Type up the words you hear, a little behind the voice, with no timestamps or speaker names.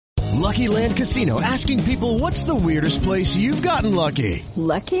Lucky Land Casino, asking people, what's the weirdest place you've gotten lucky?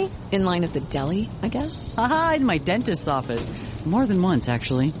 Lucky? In line at the deli, I guess? Aha, in my dentist's office. More than once,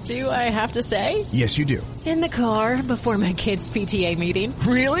 actually. Do I have to say? Yes, you do. In the car before my kids' PTA meeting.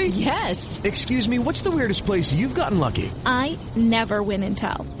 Really? Yes. Excuse me, what's the weirdest place you've gotten lucky? I never win and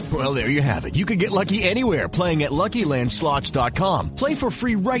tell. Well, there you have it. You can get lucky anywhere, playing at LuckyLandSlots.com. Play for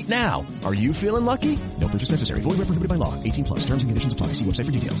free right now. Are you feeling lucky? No purchase necessary. Void where prohibited by law. 18 plus. Terms and conditions apply. See website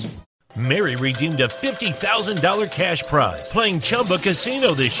for details. Mary redeemed a $50,000 cash prize playing Chumba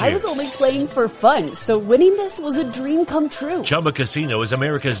Casino this year. I was only playing for fun, so winning this was a dream come true. Chumba Casino is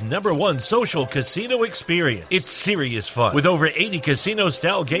America's #1 social casino experience. It's serious fun. With over 80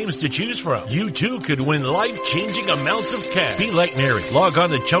 casino-style games to choose from, you too could win life-changing amounts of cash. Be like Mary. Log on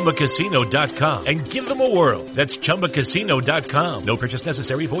to ChumbaCasino.com and give them a whirl. That's ChumbaCasino.com. No purchase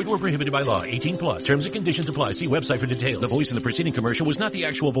necessary. Void where prohibited by law. 18 plus. Terms and conditions apply. See website for details. The voice in the preceding commercial was not the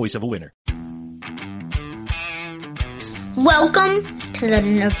actual voice of a winner. Welcome to the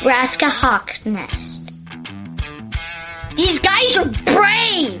Nebraska Hawk's Nest. These guys are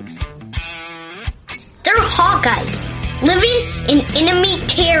brave. They're Hawkeyes, living in enemy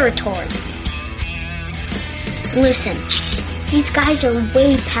territory. Listen, these guys are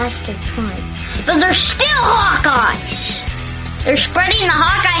way past their prime, but they're still Hawkeyes. They're spreading the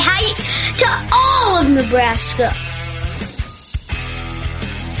Hawkeye hype to all of Nebraska.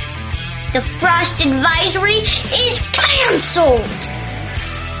 The frost advisory is canceled.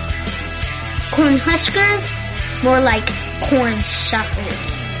 Cornhuskers, more like corn suckers.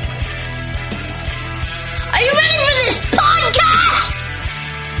 Are you ready for this podcast?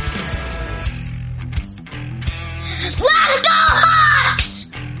 Let's go Hawks!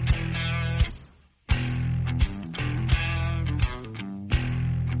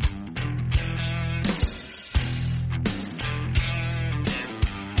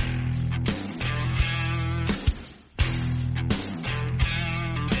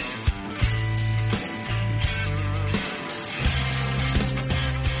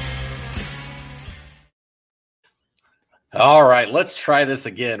 All right, let's try this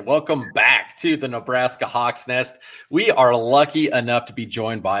again. Welcome back to the Nebraska Hawk's Nest. We are lucky enough to be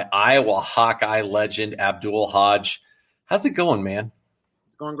joined by Iowa Hawkeye legend Abdul Hodge. How's it going, man?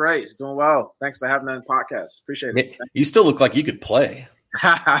 It's going great. It's doing well. Thanks for having me on the podcast. Appreciate it. You still look like you could play.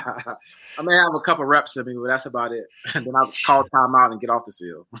 I may have a couple reps in me, but that's about it. And then I'll call timeout and get off the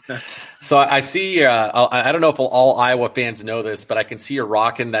field. So I see, I don't know if all Iowa fans know this, but I can see you're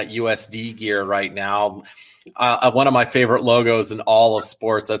rocking that USD gear right now. One of my favorite logos in all of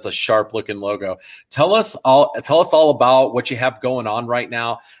sports. That's a sharp looking logo. Tell us all about what you have going on right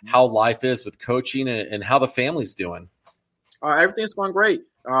now, how life is with coaching, and how the family's doing. Everything's going great.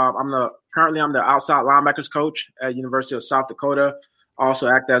 Currently I'm the outside linebackers coach at University of South Dakota. Also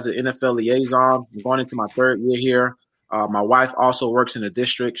act as an NFL liaison. I'm going into my third year here. My wife also works in the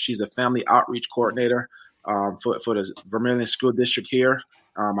district. She's a family outreach coordinator for the Vermilion School District here.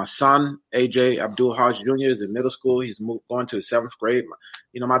 My son, AJ Abdul Hodge Jr., is in middle school. He's going to the 7th grade.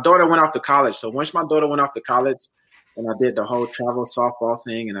 My daughter went off to college. So once my daughter went off to college and I did the whole travel softball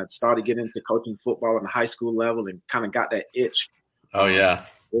thing and I started getting into coaching football on the high school level and kind of got that itch. Oh, yeah.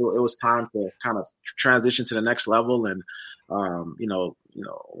 It was time to kind of transition to the next level. And,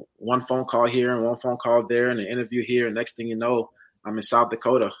 one phone call here and one phone call there and an interview here. And next thing you know, I'm in South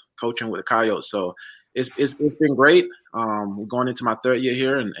Dakota coaching with the Coyotes. So it's been great. We're going into my third year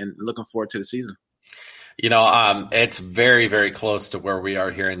here and looking forward to the season. It's very, very close to where we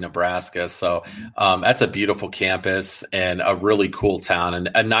are here in Nebraska. So that's a beautiful campus and a really cool town and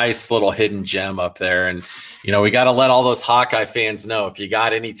a nice little hidden gem up there. And, we got to let all those Hawkeye fans know if you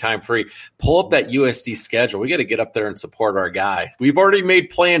got any time free, pull up that USD schedule. We got to get up there and support our guy. We've already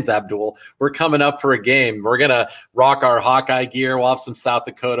made plans, Abdul. We're coming up for a game. We're going to rock our Hawkeye gear. We'll have some South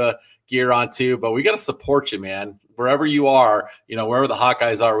Dakota gear on too, but we got to support you, man. Wherever you are, wherever the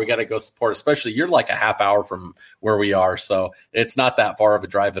Hawkeyes are, we got to go support, especially you're like a half hour from where we are. So it's not that far of a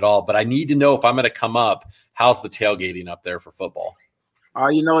drive at all, but I need to know if I'm going to come up, how's the tailgating up there for football?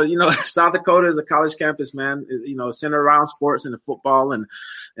 South Dakota is a college campus, man, centered around sports and the football and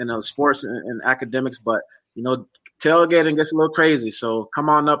sports and academics, but, tailgating gets a little crazy. So come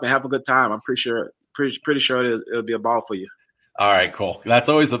on up and have a good time. I'm pretty sure it'll be a ball for you. All right, cool. That's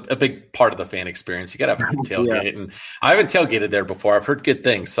always a big part of the fan experience. You got to have a good tailgate. Yeah. And I haven't tailgated there before. I've heard good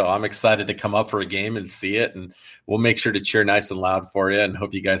things. So I'm excited to come up for a game and see it. And we'll make sure to cheer nice and loud for you and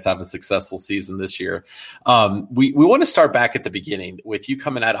hope you guys have a successful season this year. We want to start back at the beginning with you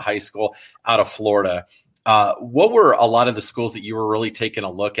coming out of high school, out of Florida. What were a lot of the schools that you were really taking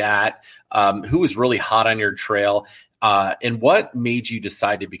a look at? Who was really hot on your trail? And what made you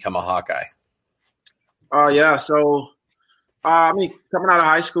decide to become a Hawkeye? Yeah. So, coming out of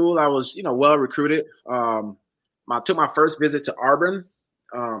high school, I was, well recruited. I took my first visit to Auburn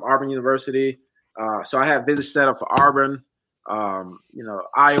University. So I had visits set up for Auburn,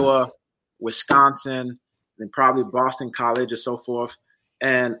 Iowa, Wisconsin, and probably Boston College or so forth.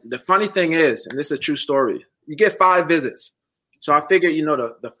 And the funny thing is, and this is a true story, you get 5 visits. So I figured,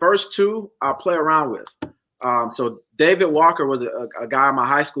 the first 2 I'll play around with. So David Walker was a guy on my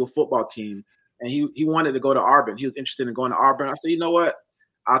high school football team, and he wanted to go to Auburn. He was interested in going to Auburn. I said, you know what?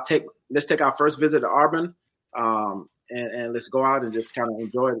 Let's take our first visit to Auburn, and let's go out and just kind of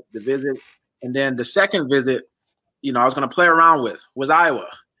enjoy the visit. And then the second visit, I was going to play around with was Iowa.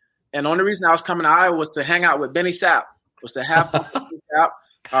 And the only reason I was coming to Iowa was to hang out with Benny Sapp, was to have fun with Benny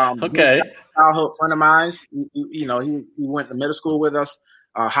Sapp. Okay. Childhood friend of mine. He went to middle school with us,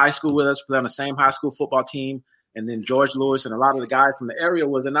 high school with us, played on the same high school football team. And then George Lewis and a lot of the guys from the area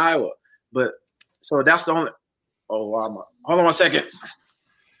was in Iowa. But so that's the only. Oh, hold on one second.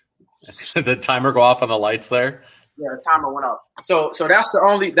 The timer go off on the lights there. Yeah, the timer went off. So that's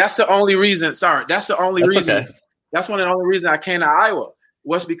the only reason. Sorry, that's the only reason. Okay. That's one of the only reasons I came to Iowa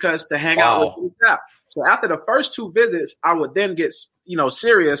was because to hang out with Benny Sapp. So after the first 2 visits, I would then get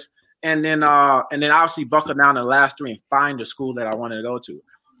serious, and then obviously buckle down in the last 3 and find the school that I wanted to go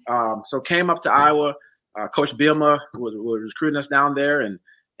to. So came up to Iowa. Coach Bielema was recruiting us down there,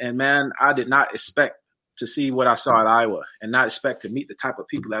 and man, I did not expect to see what I saw at Iowa, and not expect to meet the type of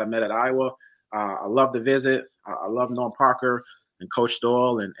people that I met at Iowa. I loved the visit. I love Norm Parker and Coach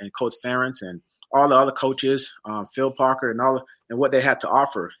Doyle and Coach Ferentz and all the other coaches, Phil Parker and what they had to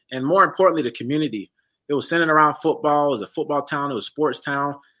offer. And more importantly, the community. It was centered around football. It was a football town. It was a sports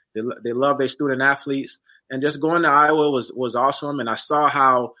town. They love their student athletes. And just going to Iowa was awesome. And I saw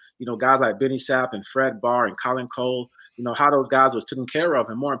how, guys like Benny Sapp and Fred Barr and Colin Cole, how those guys was taken care of.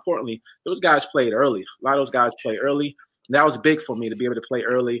 And more importantly, those guys played early. A lot of those guys played early. And that was big for me to be able to play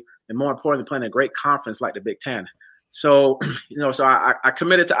early. And more importantly, playing a great conference like the Big Ten. So, so I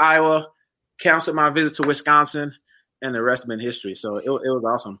committed to Iowa, canceled my visit to Wisconsin, and the rest has been history. So it was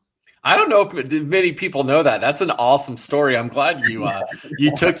awesome. I don't know if many people know that. That's an awesome story. I'm glad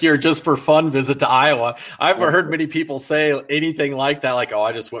you took your just for fun visit to Iowa. I've heard many people say anything like that, like, "Oh,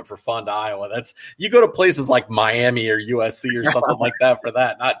 I just went for fun to Iowa." You go to places like Miami or USC or something like that for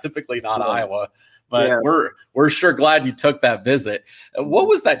that. Not Iowa. But we're sure glad you took that visit. What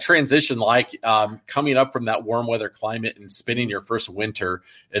was that transition like coming up from that warm weather climate and spending your first winter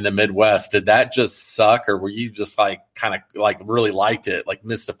in the Midwest? Did that just suck, or were you just really liked it, like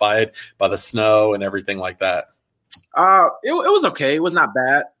mystified by the snow and everything like that? It was okay. It was not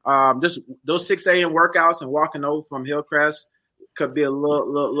bad. Just those 6 a.m. workouts and walking over from Hillcrest could be a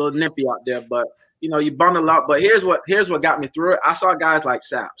little nippy out there, but you bundle up. But here's what got me through it. I saw guys like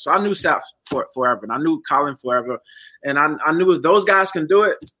Sapp. So I knew Sapp forever, and I knew Colin forever. And I knew if those guys can do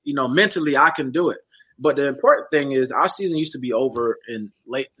it, mentally I can do it. But the important thing is our season used to be over in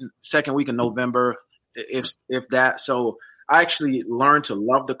late second week of November, if that. So I actually learned to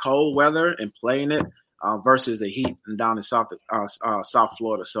love the cold weather and playing it versus the heat and down in South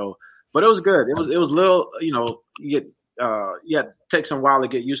Florida. So, but it was good. It was little, you had to take some while to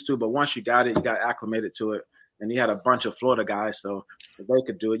get used to, but once you got it, you got acclimated to it. And you had a bunch of Florida guys, so if they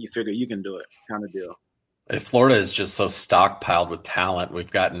could do it, you figure you can do it, kind of deal. Florida is just so stockpiled with talent. We've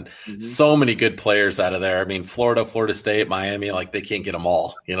gotten so many good players out of there. I mean, Florida State, Miami, they can't get them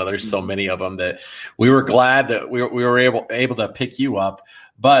all. There's so many of them that we were glad that we were able to pick you up.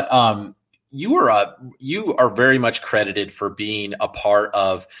 But you are very much credited for being a part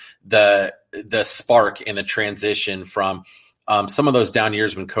of the spark in the transition from some of those down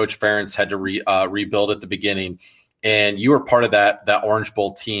years when Coach Ferentz had to rebuild at the beginning, and you were part of that Orange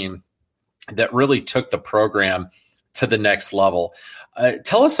Bowl team that really took the program to the next level.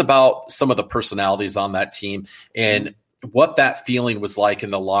 Tell us about some of the personalities on that team and what that feeling was like in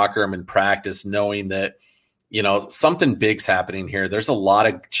the locker room and practice, knowing that something big's happening here. There's a lot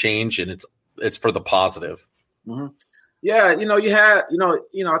of change, and it's for the positive. Mm-hmm. Yeah, you had,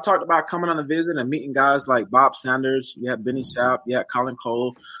 I talked about coming on a visit and meeting guys like Bob Sanders. You had Benny Sapp. You had Colin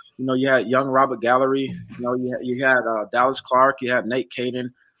Cole. You had young Robert Gallery. You had Dallas Clark. You had Nate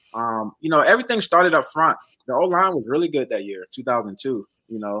Caden. Everything started up front. The O-line was really good that year, 2002,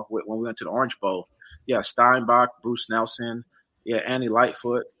 when we went to the Orange Bowl. Yeah, Steinbach, Bruce Nelson. Yeah, Andy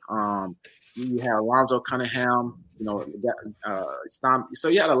Lightfoot. You had Alonzo Cunningham. So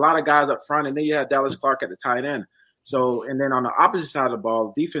you had a lot of guys up front, and then you had Dallas Clark at the tight end. So, and then on the opposite side of the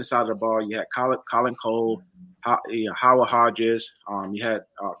ball, defense side of the ball, you had Colin Cole, Howard Hodges, you had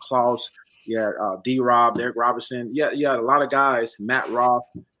Klaus, you had D-Rob, Derek Robinson. You had a lot of guys, Matt Roth.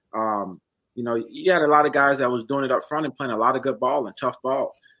 You had a lot of guys that was doing it up front and playing a lot of good ball and tough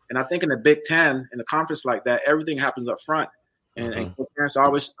ball. And I think in the Big Ten, in a conference like that, everything happens up front. And parents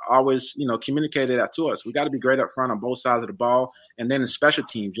always communicated that to us. We got to be great up front on both sides of the ball. And then in special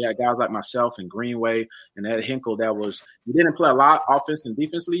teams, you had guys like myself and Greenway and Ed Hinkle we didn't play a lot offense and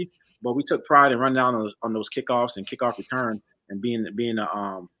defensively, but we took pride in running down on those kickoffs and kickoff return and being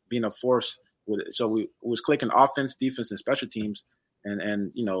a force with it. So it was clicking offense, defense, and special teams.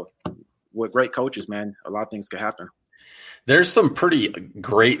 And with great coaches, man, a lot of things could happen. There's some pretty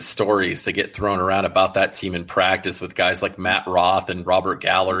great stories that get thrown around about that team in practice with guys like Matt Roth and Robert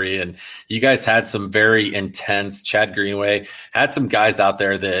Gallery. And you guys had some very intense. Chad Greenway had some guys out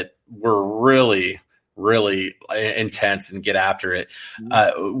there that were really, really intense and get after it.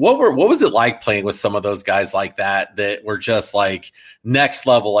 What was it like playing with some of those guys like that were just like next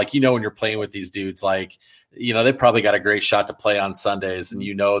level? Like, when you're playing with these dudes, like, they probably got a great shot to play on Sundays, and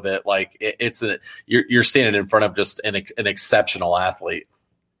that like you're standing in front of just an exceptional athlete.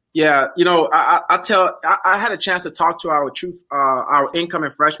 Yeah, I had a chance to talk to our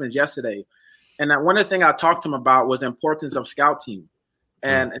incoming freshmen yesterday, and one of the things I talked to them about was the importance of scout team.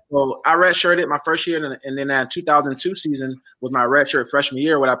 And so I redshirted my first year, and then that 2002 season was my redshirt freshman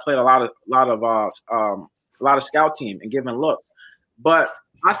year, where I played a lot of scout team and giving looks. But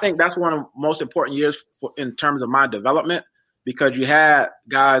I think that's one of the most important years in terms of my development, because you had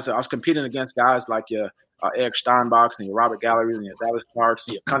guys. I was competing against guys like your Eric Steinbachs and your Robert Gallery and your Dallas Clarks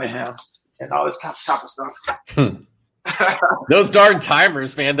and your Cunningham and all this type of stuff. Those darn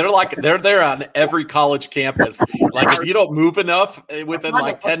timers, man, they're there on every college campus. Like, if you don't move enough within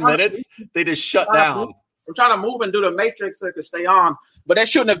like 10 minutes, they just shut down. I'm trying to move and do the matrix so it can stay on. But they're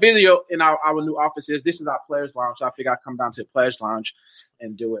shooting a video in our new offices. This is our players lounge. So I figured I'd come down to the players lounge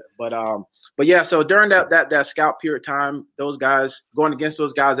and do it. But yeah, so during that scout period time, those guys, going against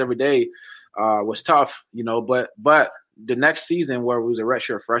those guys every day was tough, but the next season, where we was a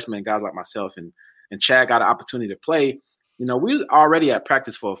redshirt freshman, guys like myself and Chad got an opportunity to play, we was already at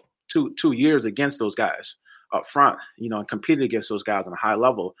practice for two years against those guys up front, and competed against those guys on a high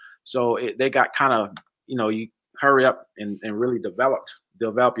level. So they got kind of, you hurry up and really develop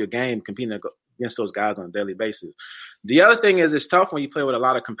your game, competing against those guys on a daily basis. The other thing is, it's tough when you play with a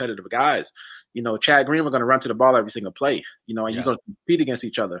lot of competitive guys. Chad Green, we're going to run to the ball every single play, and you're going to compete against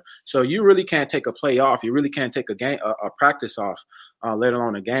each other. So you really can't take a play off. You really can't take a practice off, let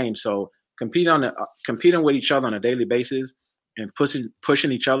alone a game. So competing with each other on a daily basis and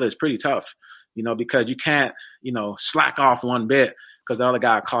pushing each other is pretty tough, because you can't, slack off one bit because the other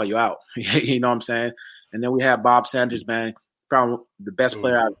guy will call you out. You know what I'm saying? And then we have Bob Sanders, man, probably the best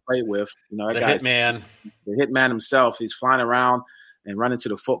player I've played with. That guy's hitman. The hitman himself. He's flying around and running to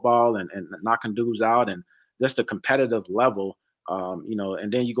the football and knocking dudes out, and just a competitive level.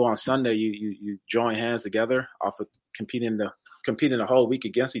 And then you go on Sunday, you join hands together off of competing the whole week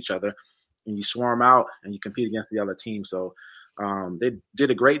against each other, and you swarm out and you compete against the other team. So they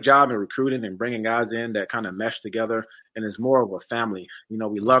did a great job in recruiting and bringing guys in that kind of mesh together, and it's more of a family.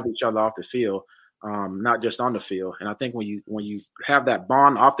 We love each other off the field, not just on the field. And I think when you have that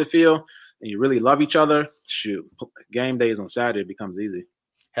bond off the field and you really love each other, game days on Saturday becomes easy.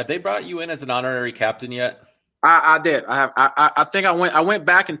 Have they brought you in as an honorary captain yet? I did. I think I went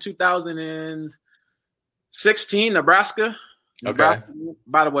back in 2016, Nebraska. Okay.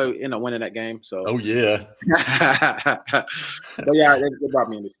 By the way, we ended up winning that game. So. Oh yeah. But yeah, they brought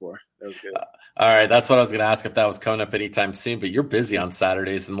me in before. That was good. All right, that's what I was going to ask, if that was coming up anytime soon. But you're busy on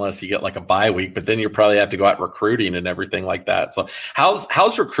Saturdays unless you get like a bye week. But then you probably have to go out recruiting and everything like that. So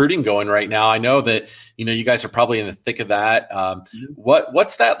how's recruiting going right now? I know that you guys are probably in the thick of that.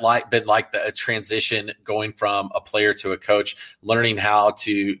 What's that been like, the transition going from a player to a coach, learning how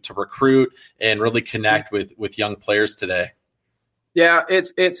to recruit and really connect with young players today? Yeah,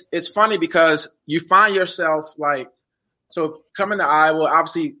 it's funny because you find yourself so coming to Iowa,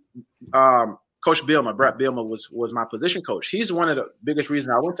 obviously, Coach Bielema, Brett Bielema was my position coach. He's one of the biggest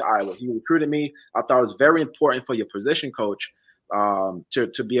reasons I went to Iowa. He recruited me. I thought it was very important for your position coach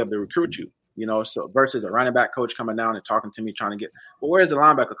to be able to recruit you, so versus a running back coach coming down and talking to me, trying to get, well, where's the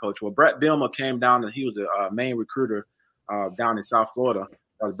linebacker coach? Well, Brett Bielema came down and he was a main recruiter down in South Florida.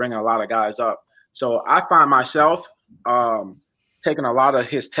 I was bringing a lot of guys up. So I find myself taking a lot of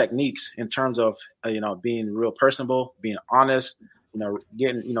his techniques in terms of, being real personable, being honest,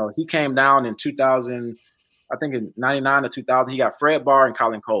 he came down in 2000, I think in 99 or 2000, he got Fred Barr and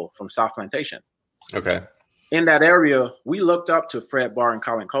Colin Cole from South Plantation. Okay. in that area, we looked up to Fred Barr and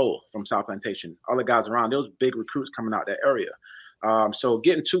Colin Cole from South Plantation. All the guys around, there was big recruits coming out that area. So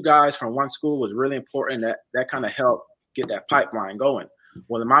getting 2 guys from one school was really important. That kind of helped get that pipeline going.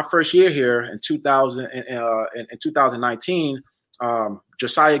 Well, in my first year here in 2019,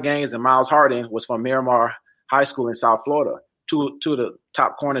 Josiah Gaines and Miles Harding was from Miramar High School in South Florida, two of the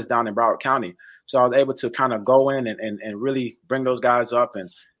top corners down in Broward County. So I was able to kind of go in and really bring those guys up. And,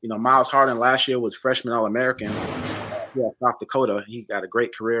 Miles Harding last year was freshman All-American here at South Dakota. He got a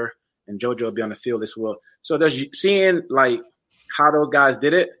great career, and JoJo will be on the field as well. So there's seeing, like, how those guys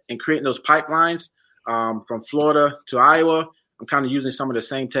did it and creating those pipelines from Florida to Iowa. I'm kind of using some of the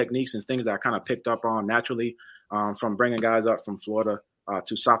same techniques and things that I kind of picked up on naturally from bringing guys up from Florida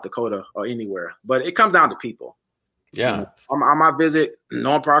to South Dakota or anywhere. But it comes down to people. Yeah. On my visit,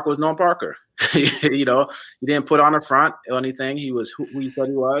 Norm Parker was Norm Parker. He didn't put on the front or anything. He was who he said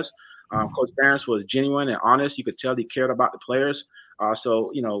he was. Coach Ferentz was genuine and honest. You could tell he cared about the players.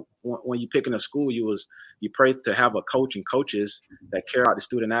 So when you pick in a school, you pray to have a coach and coaches that care about the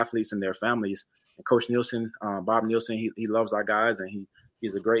student athletes and their families. And Coach Nielsen, Bob Nielsen, he loves our guys, and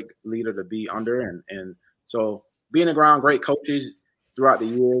he's a great leader to be under. And so being around great coaches throughout the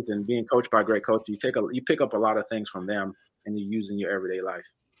years and being coached by great coaches, you pick up a lot of things from them and you use in your everyday life.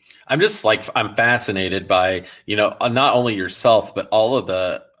 I'm fascinated by, not only yourself, but all of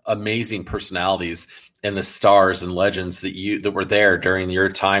the amazing personalities and the stars and legends that were there during your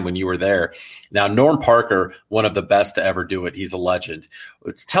time when you were there. Now, Norm Parker, one of the best to ever do it. He's a legend.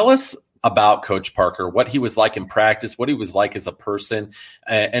 Tell us about Coach Parker, what he was like in practice, what he was like as a person,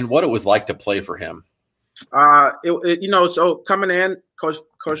 and what it was like to play for him. So coming in, Coach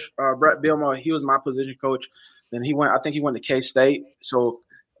Brett Bielema, he was my position coach. Then I think he went to K-State. So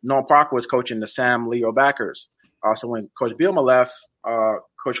Norm Parker was coaching the Sam Leo backers. So when Coach Bielema left,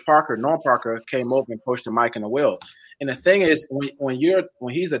 Norm Parker came over and coached the Mike and the Will. And the thing is, when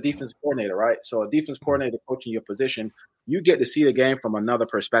he's a defense coordinator, right? So a defense coordinator coaching your position, you get to see the game from another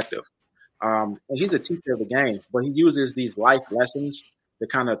perspective. And he's a teacher of the game, but he uses these life lessons to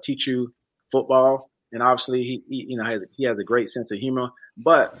kind of teach you football. And obviously, he has a great sense of humor.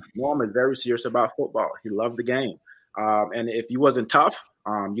 But Norm is very serious about football. He loved the game. And if you wasn't tough,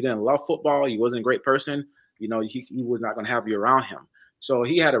 you didn't love football, you wasn't a great person, he was not going to have you around him. So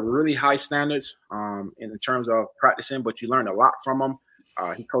he had a really high standards in terms of practicing, but you learned a lot from him.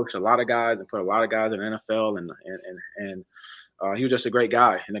 He coached a lot of guys and put a lot of guys in the NFL, and he was just a great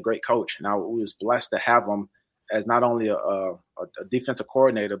guy and a great coach. And I was blessed to have him as not only a defensive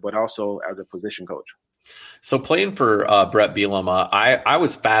coordinator, but also as a position coach. So playing for Brett Bielema, I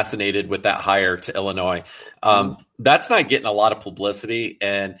was fascinated with that hire to Illinois. That's not getting a lot of publicity,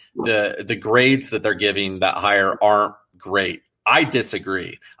 and the grades that they're giving that hire aren't great. I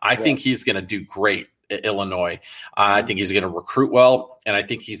disagree. I think he's going to do great at Illinois. I think he's going to recruit well, and I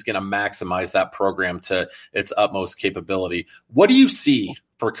think he's going to maximize that program to its utmost capability. What do you see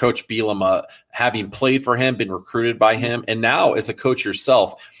for Coach Bielema, having played for him, been recruited by him, and now as a coach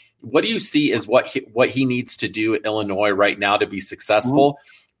yourself? What do you see as what he needs to do at Illinois right now to be successful,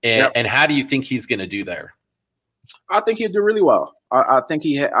 and how do you think he's going to do there? I think he'll do really well. I think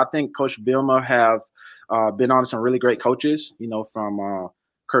Coach Bielema have been on some really great coaches, from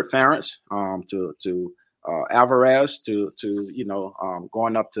Kurt Ferentz to Alvarez to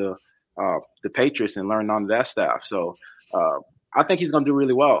going up to the Patriots and learning under that staff. So I think he's going to do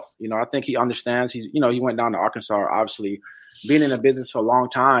really well. I think he understands. He went down to Arkansas. Obviously, being in the business for a long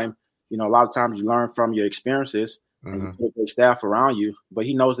time, a lot of times you learn from your experiences and you put great staff around you. But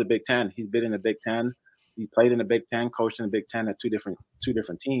he knows the Big Ten. He's been in the Big Ten. He played in the Big Ten, coached in the Big Ten at two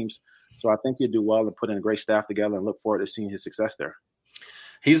different teams. So I think he'll do well and put in a great staff together and look forward to seeing his success there.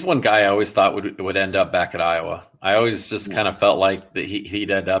 He's one guy I always thought would end up back at Iowa. I always just kind of felt like that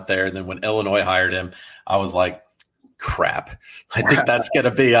he'd end up there. And then when Illinois hired him, I was like, crap. I think that's going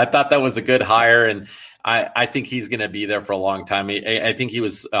to be. I thought that was a good hire, and I think he's going to be there for a long time. I think he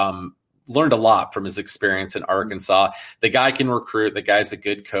was learned a lot from his experience in Arkansas. The guy can recruit. The guy's a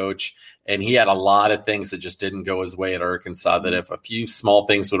good coach, and he had a lot of things that just didn't go his way at Arkansas. That if a few small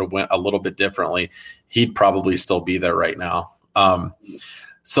things would have went a little bit differently, he'd probably still be there right now.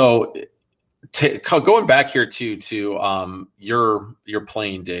 So going back here to your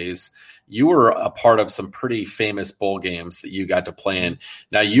playing days, you were a part of some pretty famous bowl games that you got to play in.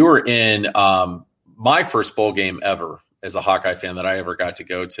 Now, you were in my first bowl game ever as a Hawkeye fan that I ever got to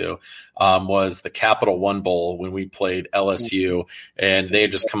go to was the Capital One Bowl when we played LSU, and they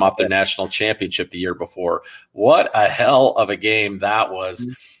had just come off their national championship the year before. What a hell of a game that was.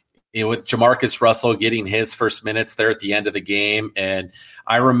 with Jamarcus Russell getting his first minutes there at the end of the game. And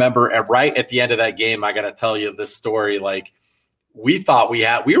I remember right at the end of that game, I got to tell you this story. Like, we thought we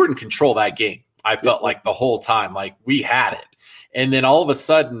were in control of that game. I felt like the whole time, like we had it. And then all of a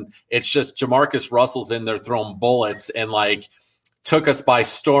sudden, it's just Jamarcus Russell's in there throwing bullets and like took us by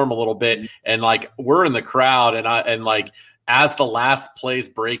storm a little bit. And like, we're in the crowd and like, as the last play's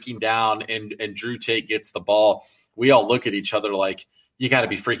breaking down and Drew Tate gets the ball, we all look at each other like, you got to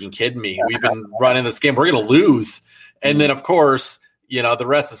be freaking kidding me. We've been running this game. We're going to lose. And then, of course, the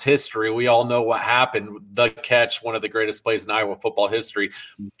rest is history. We all know what happened. The catch, one of the greatest plays in Iowa football history.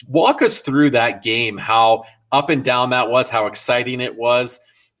 Walk us through that game, how up and down that was, how exciting it was,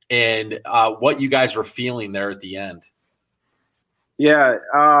 and what you guys were feeling there at the end. Yeah,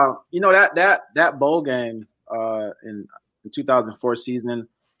 that bowl game in the 2004 season,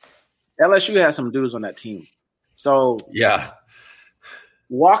 LSU had some dudes on that team. So yeah,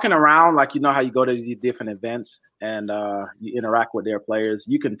 walking around, like, how you go to these different events and you interact with their players,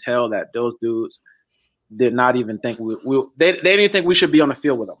 you can tell that those dudes did not even think they didn't think we should be on the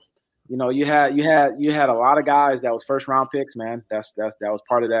field with them. You had a lot of guys that was first round picks, man. That was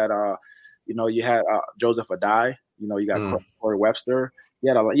part of that. You had Joseph Adai. You got Corey Webster.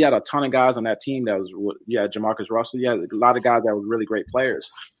 You had a ton of guys on that team you had Jamarcus Russell. You had a lot of guys that were really great players.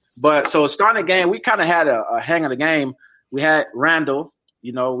 But so starting the game, we kind of had a hang of the game. We had Randall.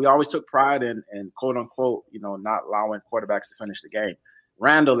 We always took pride in quote unquote, not allowing quarterbacks to finish the game.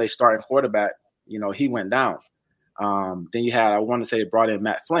 Randall, they starting quarterback, he went down. Then you had, I want to say, they brought in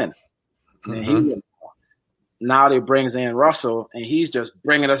Matt Flynn. And now they brings in Russell, and he's just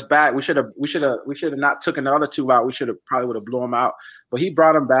bringing us back. We should have not taken the other two out. We probably would have blew them out. But he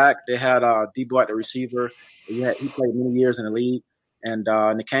brought them back. They had Debo at the receiver. He played many years in the league, and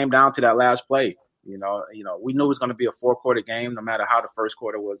it came down to that last play. We knew it was going to be a 4-quarter game, no matter how the first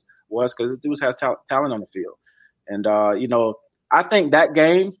quarter was because the dudes had talent on the field. And I think that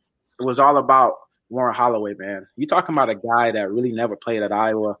game was all about Warren Holloway, man. You talking about a guy that really never played at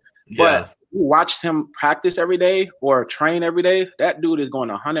Iowa. But you watch him practice every day or train every day, that dude is going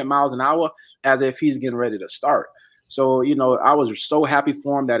 100 miles an hour as if he's getting ready to start. So, I was so happy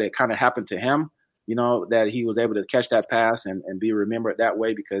for him that it kind of happened to him, that he was able to catch that pass and be remembered that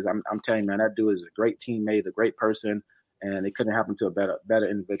way, because I'm telling you, man, that dude is a great teammate, a great person, and it couldn't happen to a better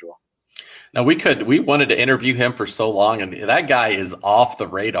individual. Now, we wanted to interview him for so long, and that guy is off the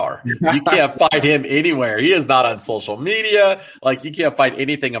radar. You can't find him anywhere. He is not on social media. Like, you can't find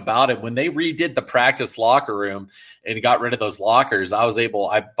anything about him. When they redid the practice locker room and got rid of those lockers,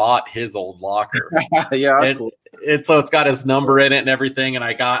 I bought his old locker. Yeah, that's cool. And so it's got his number in it and everything. And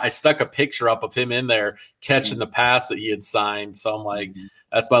I stuck a picture up of him in there catching the pass that he had signed. So I'm like,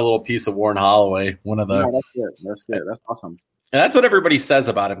 that's my little piece of Warren Holloway. One of the. No, that's good. That's good. That's awesome. And that's what everybody says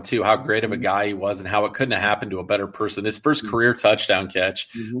about him, too, how great of a guy he was and how it couldn't have happened to a better person. His first career touchdown catch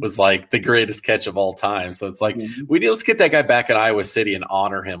was like the greatest catch of all time. So it's like, let's get that guy back at Iowa City and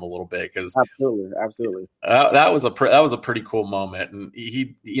honor him a little bit. Cause Absolutely. That was a pretty cool moment. And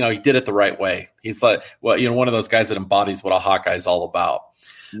he did it the right way. He's like, one of those guys that embodies what a Hawkeye is all about.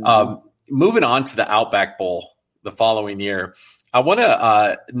 Moving on to the Outback Bowl the following year, I want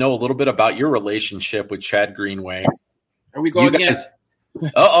to know a little bit about your relationship with Chad Greenway. Here we go again.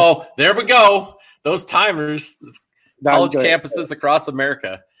 There we go. Those timers, college campuses across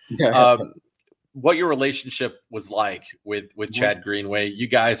America. What your relationship was like with Chad Greenway. You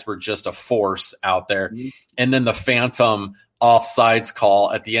guys were just a force out there. And then the phantom offsides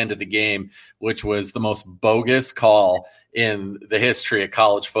call at the end of the game, which was the most bogus call in the history of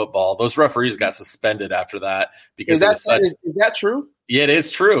college football. Those referees got suspended after that because is that true? Yeah, it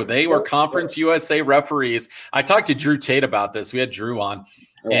is true. They were Conference USA referees. I talked to Drew Tate about this. We had Drew on,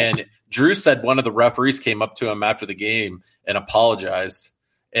 and Drew said one of the referees came up to him after the game and apologized.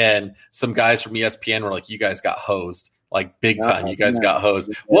 And some guys from ESPN were like, you guys got hosed, like big time. You guys got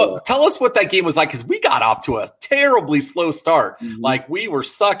hosed. Well, tell us what that game was like, because we got off to a terribly slow start. Like, we were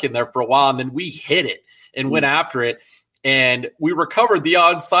sucking there for a while, and then we hit it and went after it. And we recovered the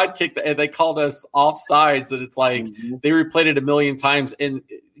onside kick, and they called us offsides. And it's like they replayed it a million times. And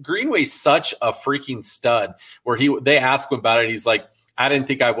Greenway's such a freaking stud. Where they asked him about it, and he's like, "I didn't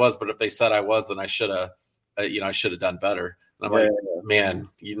think I was, but if they said I was, then I should have, I should have done better." And I'm like, man,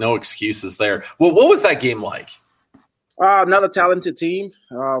 no excuses there. Well, what was that game like? Another talented team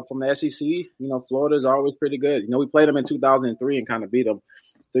from the SEC. Florida's always pretty good. We played them in 2003 and kind of beat them.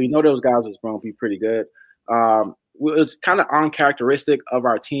 So those guys was going to be pretty good. It was kind of uncharacteristic of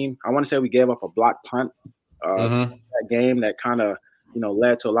our team. I want to say we gave up a block punt that game that kind of,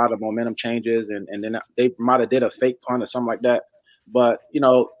 led to a lot of momentum changes. And then they might have did a fake punt or something like that. But,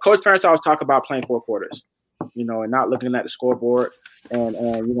 Coach Ferentz always talk about playing 4 quarters, and not looking at the scoreboard. And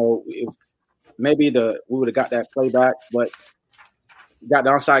if maybe we would have got that play back, but got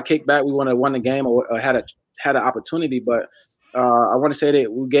the onside kick back, we would have won the game or had an opportunity. But I want to say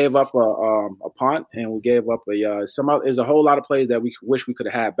that we gave up a punt, and we gave up there's a whole lot of plays that we wish we could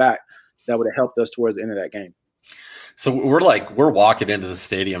have had back that would have helped us towards the end of that game. So we're walking into the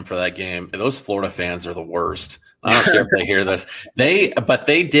stadium for that game, and those Florida fans are the worst. I don't care if they hear this.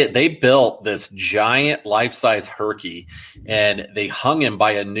 They built this giant life-size herky, and they hung him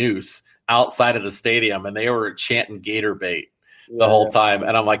by a noose outside of the stadium, and they were chanting Gator bait the whole time.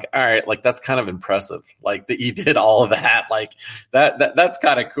 And I'm like, all right, like that's kind of impressive. Like that you did all of that. Like that's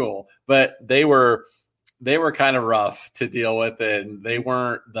kind of cool. But they were kind of rough to deal with, and they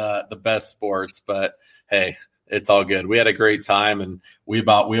weren't the best sports, but hey, it's all good. We had a great time, and we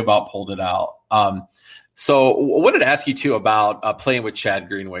about pulled it out. So I wanted to ask you too about playing with Chad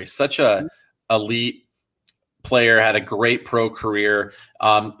Greenway, such a elite player, had a great pro career.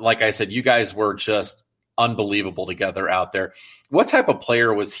 Like I said, you guys were just unbelievable together out there. What type of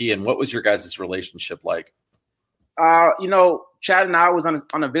player was he, and what was your guys' relationship like? Chad and I was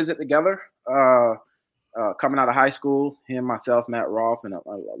on a visit together, coming out of high school. Him, myself, Matt Rolfe, and a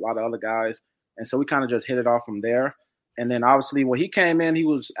lot of other guys. And so we kind of just hit it off from there. And then obviously when he came in, he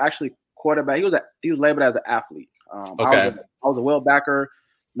was actually quarterback. He was labeled as an athlete. Okay. I was a Will backer.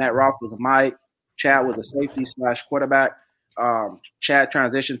 Matt Rolfe was a Mike. Chad was a safety / quarterback. Chad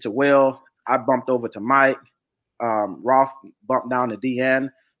transitioned to Will. I bumped over to Mike. Rolfe bumped down to DN.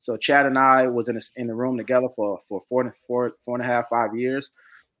 So Chad and I was in the room together for 4.5, 5 years.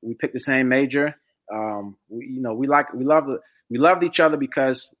 We picked the same major. We loved each other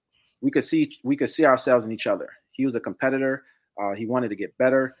because we could see ourselves in each other. He was a competitor. He wanted to get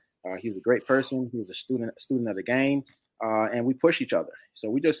better. He was a great person. He was a student of the game, and we push each other. So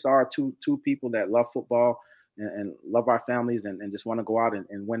we just saw two people that love football and love our families and just want to go out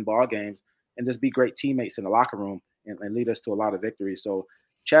and win ball games and just be great teammates in the locker room and lead us to a lot of victories. So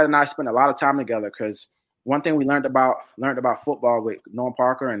Chad and I spent a lot of time together because one thing we learned about football with Norm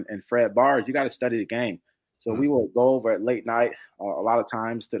Parker and Fred Barr is you got to study the game. So we would go over at late night a lot of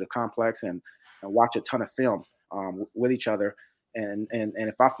times to the complex and watch a ton of film with each other. And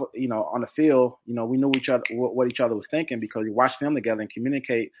if on the field, we knew each other what each other was thinking because we watched film together and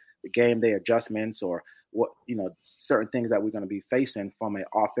communicate the game day adjustments or what certain things that we're going to be facing from an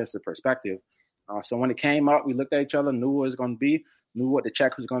offensive perspective. So when it came up, we looked at each other, knew what it was going to be, knew what the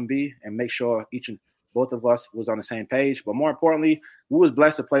check was going to be, and make sure both of us was on the same page. But more importantly, we was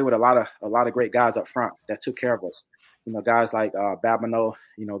blessed to play with a lot of great guys up front that took care of us. Guys like Babineau,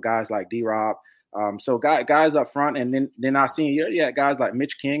 guys like D-Rob. So guys up front, and then our senior year, you had guys like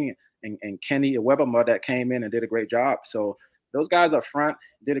Mitch King and Kenny Weberma that came in and did a great job. So those guys up front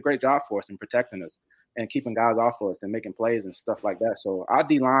did a great job for us in protecting us and keeping guys off of us and making plays and stuff like that. So our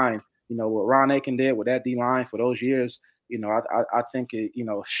D-line, what Ron Aiken did with that D-line for those years, I think,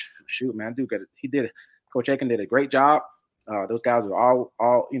 shoot, man, Coach Aiken did a great job. Those guys were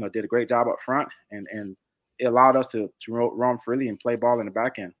all did a great job up front, and it allowed us to roam freely and play ball in the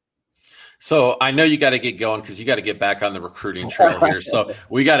back end. So I know you got to get going because you got to get back on the recruiting trail here. So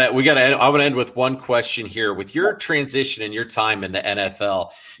we got to. I want to end with one question here. With your transition and your time in the NFL,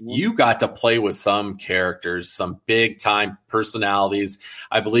 you got to play with some characters, some big time personalities.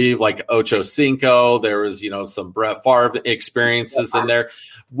 I believe like Ocho Cinco. There was some Brett Favre experiences in there.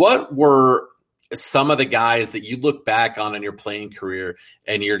 What were some of the guys that you look back on in your playing career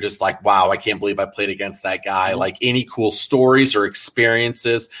and you're just like, wow, I can't believe I played against that guy? Like any cool stories or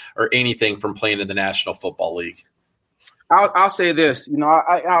experiences or anything from playing in the National Football League? I'll say this,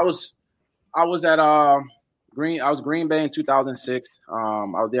 I was at Green Bay in 2006. I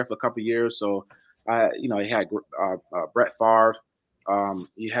was there for a couple of years. So you had Brett Favre.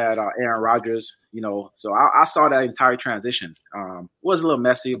 You had Aaron Rodgers, so I saw that entire transition. It was a little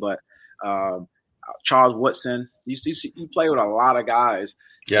messy, but Charles Woodson. You play with a lot of guys.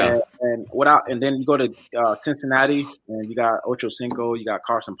 Yeah. And then you go to Cincinnati and you got Ocho Cinco, you got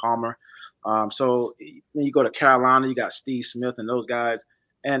Carson Palmer. So then you go to Carolina, you got Steve Smith and those guys.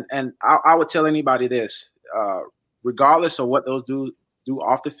 And I would tell anybody this, regardless of what those do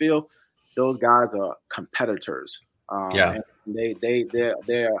off the field, those guys are competitors. Yeah.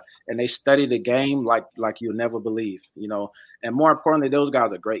 And they study the game like you'll never believe, and more importantly, those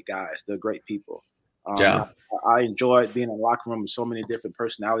guys are great guys. They're great people. I enjoyed being in the locker room with so many different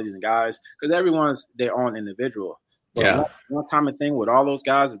personalities and guys because everyone's their own individual. But one common thing with all those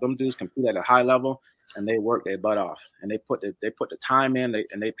guys is them dudes compete at a high level and they work their butt off and they put the time in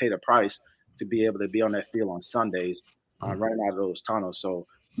and they pay the price to be able to be on that field on Sundays running out of those tunnels. So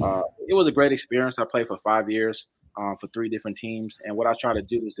it was a great experience. I played for 5 years for 3 different teams. And what I try to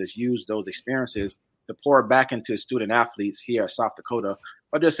do is just use those experiences to pour back into student athletes here at South Dakota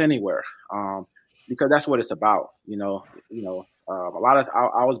or just anywhere, because that's what it's about. I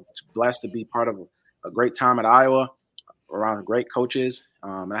was blessed to be part of a great time at Iowa, around great coaches.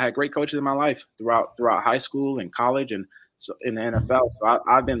 And I had great coaches in my life throughout high school and college and so in the NFL. So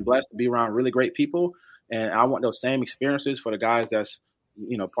I've been blessed to be around really great people, and I want those same experiences for the guys that's,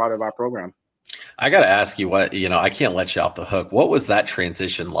 part of our program. I got to ask you I can't let you off the hook. What was that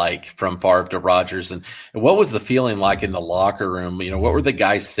transition like from Favre to Rodgers, and what was the feeling like in the locker room? What were the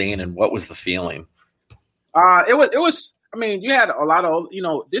guys saying, and what was the feeling? It was, you had a lot of,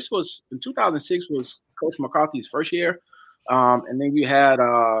 this was in 2006 was Coach McCarthy's first year. And then you had,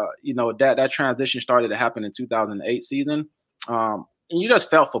 that transition started to happen in 2008 season. And you just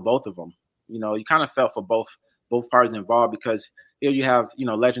felt for both of them. You kind of felt for both parties involved, because here you have,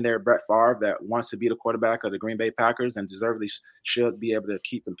 legendary Brett Favre that wants to be the quarterback of the Green Bay Packers and deservedly should be able to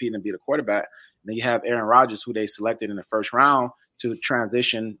keep competing and be the quarterback. And then you have Aaron Rodgers, who they selected in the first round to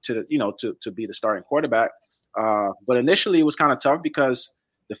transition to, to be the starting quarterback. But initially it was kind of tough because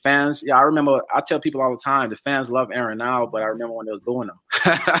the fans, I remember, I tell people all the time, the fans love Aaron now, but I remember when they was booing him.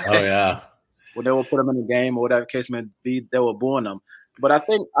 Oh, yeah. When they would put him in the game or whatever case may be, they were booing him. But I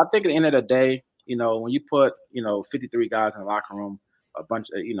think at the end of the day, when you put, 53 guys in the locker room, a bunch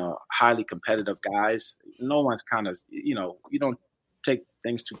of, highly competitive guys, no one's kind of, you don't take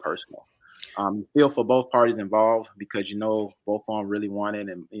things too personal. You feel for both parties involved because, both of them really want it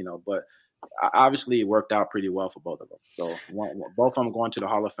and, but obviously it worked out pretty well for both of them. So both of them going to the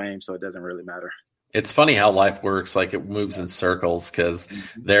Hall of Fame, so it doesn't really matter. It's funny how life works. Like it moves in circles because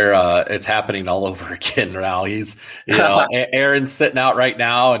it's happening all over again now. He's, Aaron's sitting out right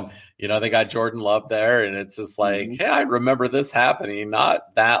now and, they got Jordan Love there and it's just like, hey, I remember this happening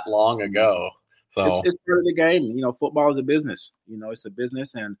not that long ago. So it's part of the game. Football is a business. It's a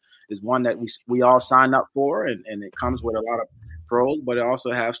business and it's one that we all sign up for and it comes with a lot of pros, but it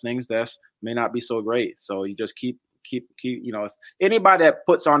also has things that may not be so great. So you just keep, if anybody that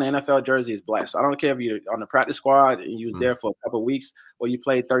puts on an NFL jersey is blessed. I don't care if you're on the practice squad and you was there for a couple of weeks or you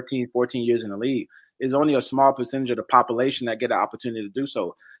played 13, 14 years in the league. There's only a small percentage of the population that get an opportunity to do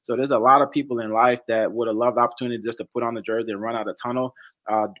so. So there's a lot of people in life that would have loved the opportunity just to put on the jersey and run out of tunnel.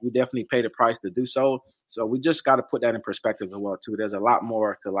 We definitely pay the price to do so. So we just got to put that in perspective as well, too. There's a lot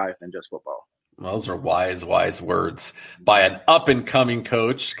more to life than just football. Those are wise words by an up-and-coming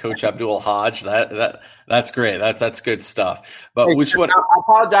coach, Coach Abdul-Hajj. That's great. That's good stuff. But I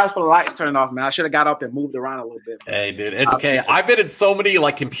apologize for the lights turning off, man. I should have got up and moved around a little bit. Hey, dude, it's okay. I've been in so many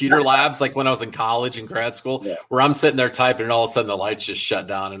computer labs, when I was in college and grad school, where I'm sitting there typing, and all of a sudden the lights just shut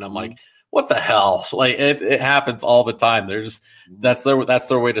down, and I'm like, what the hell? It happens all the time. That's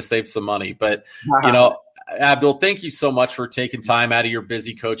their way to save some money. But Abdul, thank you so much for taking time out of your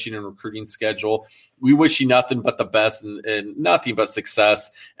busy coaching and recruiting schedule. We wish you nothing but the best and nothing but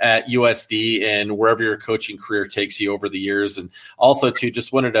success at USD and wherever your coaching career takes you over the years. And also, too,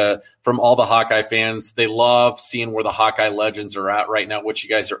 just wanted to, from all the Hawkeye fans, they love seeing where the Hawkeye legends are at right now, what you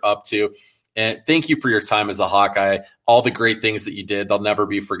guys are up to. And thank you for your time as a Hawkeye, all the great things that you did. They'll never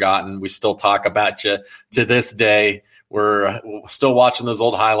be forgotten. We still talk about you to this day. We're still watching those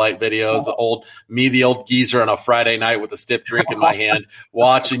old highlight videos, the old geezer on a Friday night with a stiff drink in my hand,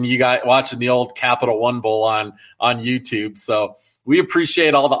 watching the old Capital One Bowl on YouTube. So we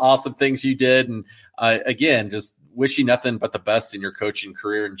appreciate all the awesome things you did. And again, just wish you nothing but the best in your coaching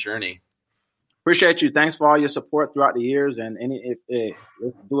career and journey. Appreciate you. Thanks for all your support throughout the years. And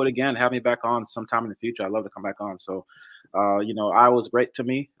let's do it again. Have me back on sometime in the future. I'd love to come back on. So, Iowa's great to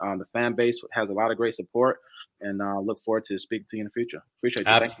me. The fan base has a lot of great support, and look forward to speaking to you in the future. Appreciate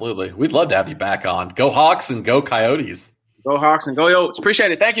you. Absolutely. We'd love to have you back on. Go Hawks and go Coyotes. Go Hawks and go Yotes. Appreciate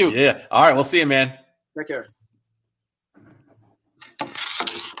it. Thank you. Yeah. All right. We'll see you, man. Take care.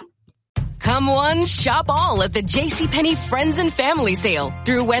 Come one, shop all at the JCPenney Friends and Family Sale.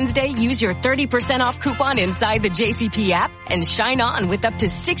 Through Wednesday, use your 30% off coupon inside the JCP app and shine on with up to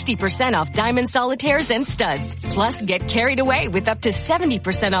 60% off diamond solitaires and studs. Plus, get carried away with up to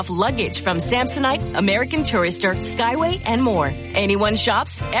 70% off luggage from Samsonite, American Tourister, Skyway, and more. Anyone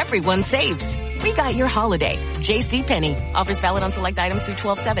shops, everyone saves. We got your holiday. JCPenney. Offers valid on select items through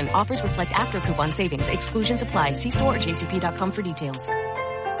 12/7. Offers reflect after coupon savings. Exclusions apply. See store or jcp.com for details.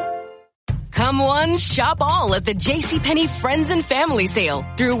 Come Come one, shop all at the JCPenney Friends and Family Sale.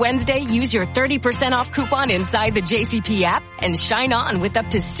 Through Wednesday, use your 30% off coupon inside the JCP app and shine on with up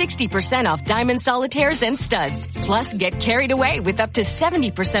to 60% off diamond solitaires and studs. Plus, get carried away with up to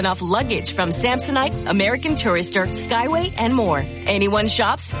 70% off luggage from Samsonite, American Tourister, Skyway, and more. Anyone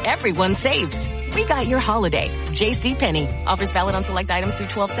shops, everyone saves. We got your holiday. JCPenney. Offers valid on select items through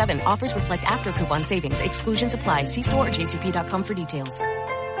 12/7. Offers reflect after coupon savings. Exclusions apply. See store or jcp.com for details.